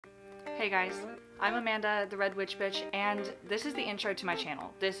Hey guys, I'm Amanda, the Red Witch Bitch, and this is the intro to my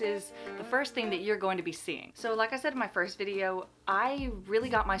channel. This is the first thing that you're going to be seeing. So like I said in my first video, I really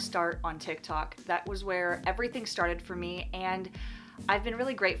got my start on TikTok. That was where everything started for me, and I've been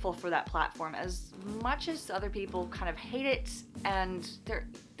really grateful for that platform. As much as other people kind of hate it, and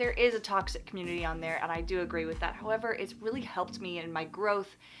there is a toxic community on there, and I do agree with that. However, it's really helped me in my growth,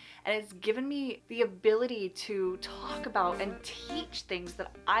 and it's given me the ability to talk about and teach things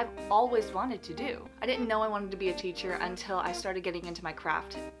that I've always wanted to do. I didn't know I wanted to be a teacher until I started getting into my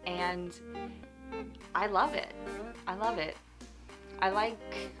craft, and I love it. I love it. I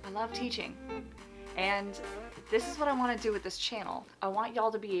love teaching. And this is what I want to do with this channel. I want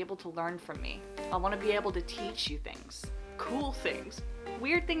y'all to be able to learn from me. I want to be able to teach you things. Cool things.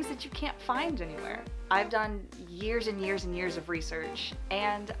 Weird things that you can't find anywhere. I've done years and years and years of research,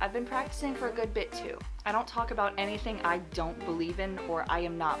 and I've been practicing for a good bit too. I don't talk about anything I don't believe in or I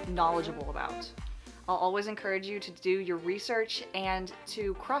am not knowledgeable about. I'll always encourage you to do your research and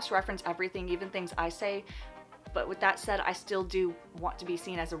to cross-reference everything, even things I say. But with that said, I still do want to be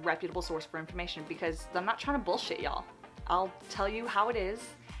seen as a reputable source for information because I'm not trying to bullshit y'all. I'll tell you how it is,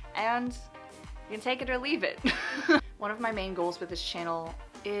 and you can take it or leave it. One of my main goals with this channel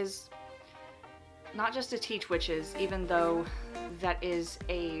is not just to teach witches, even though that is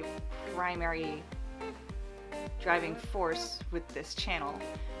a primary driving force with this channel,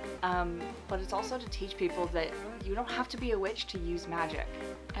 but it's also to teach people that you don't have to be a witch to use magic.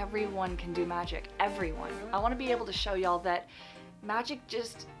 Everyone can do magic. Everyone. I want to be able to show y'all that magic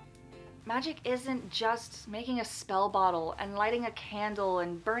isn't just making a spell bottle and lighting a candle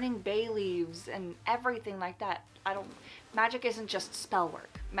and burning bay leaves and everything like that. Magic isn't just spell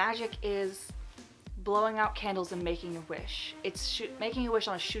work. Magic is blowing out candles and making a wish. It's making a wish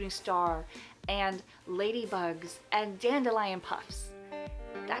on a shooting star and ladybugs and dandelion puffs.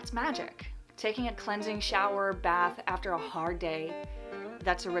 That's magic. Taking a cleansing shower, bath after a hard day,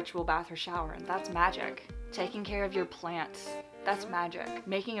 that's a ritual bath or shower, and that's magic. Taking care of your plants, that's magic.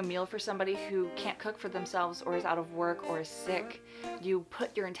 Making a meal for somebody who can't cook for themselves or is out of work or is sick, you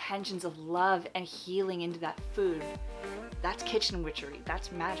put your intentions of love and healing into that food. That's kitchen witchery,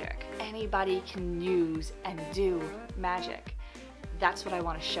 that's magic. Anybody can use and do magic. That's what I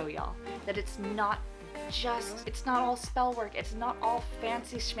want to show y'all. That it's not all spell work, it's not all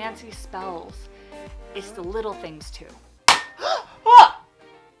fancy schmancy spells. It's the little things too. Ah!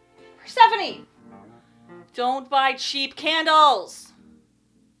 Persephone! Don't buy cheap candles!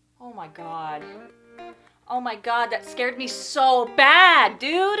 Oh my god. Oh my god, that scared me so bad,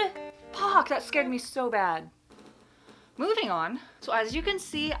 dude! Fuck, that scared me so bad. Moving on. So as you can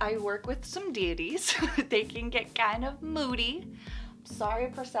see, I work with some deities. They can get kind of moody. Sorry,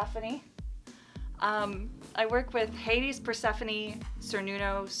 Persephone. I work with Hades, Persephone,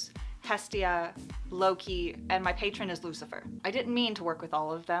 Cernunnos, Hestia, Loki, and my patron is Lucifer. I didn't mean to work with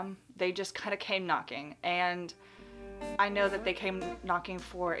all of them. They just kind of came knocking, and I know that they came knocking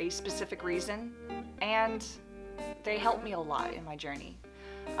for a specific reason, and they helped me a lot in my journey.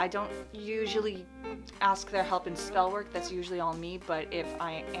 I don't usually ask their help in spell work, that's usually all me, but if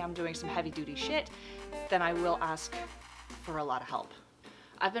I am doing some heavy duty shit, then I will ask for a lot of help.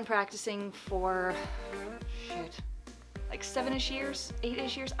 I've been practicing for, like 7-ish years,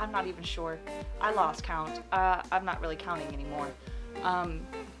 8-ish years, I'm not even sure. I lost count. I'm not really counting anymore.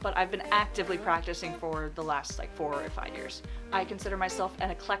 But I've been actively practicing for the last like 4 or 5 years. I consider myself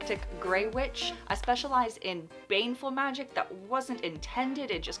an eclectic gray witch. I specialize in baneful magic that wasn't intended,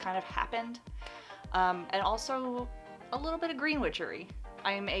 it just kind of happened. And also a little bit of green witchery.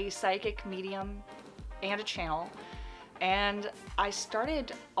 I am a psychic medium and a channel. And I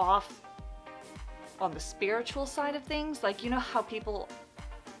started off on the spiritual side of things. Like, you know how people,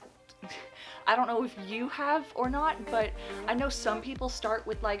 I don't know if you have or not, but I know some people start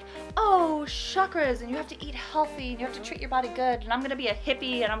with like, oh, chakras, and you have to eat healthy, and you have to treat your body good, and I'm gonna be a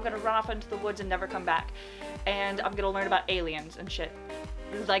hippie, and I'm gonna run off into the woods and never come back, and I'm gonna learn about aliens and shit.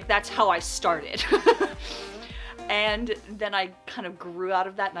 Like, that's how I started. And then I kind of grew out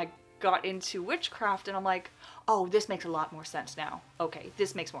of that, and I got into witchcraft, and I'm like, oh, this makes a lot more sense now. Okay,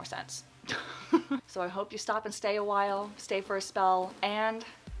 this makes more sense. So I hope you stop and stay a while, stay for a spell, and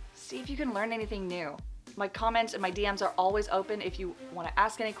see if you can learn anything new. My comments and my DMs are always open if you want to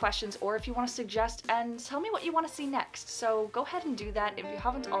ask any questions or if you want to suggest and tell me what you want to see next. So go ahead and do that. If you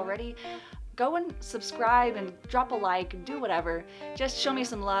haven't already, go and subscribe and drop a like and do whatever. Just show me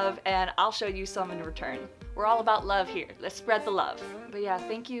some love and I'll show you some in return. We're all about love here. Let's spread the love. But yeah,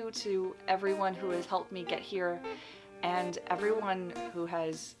 thank you to everyone who has helped me get here and everyone who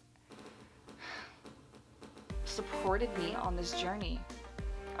has supported me on this journey.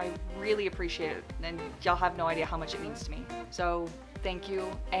 I really appreciate it, and y'all have no idea how much it means to me. So thank you,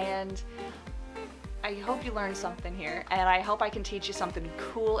 and I hope you learned something here, and I hope I can teach you something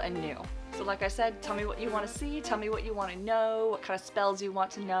cool and new. So like I said, tell me what you want to see, tell me what you want to know, what kind of spells you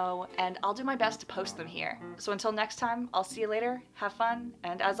want to know, and I'll do my best to post them here. So until next time, I'll see you later, have fun,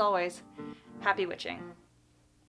 and as always, happy witching.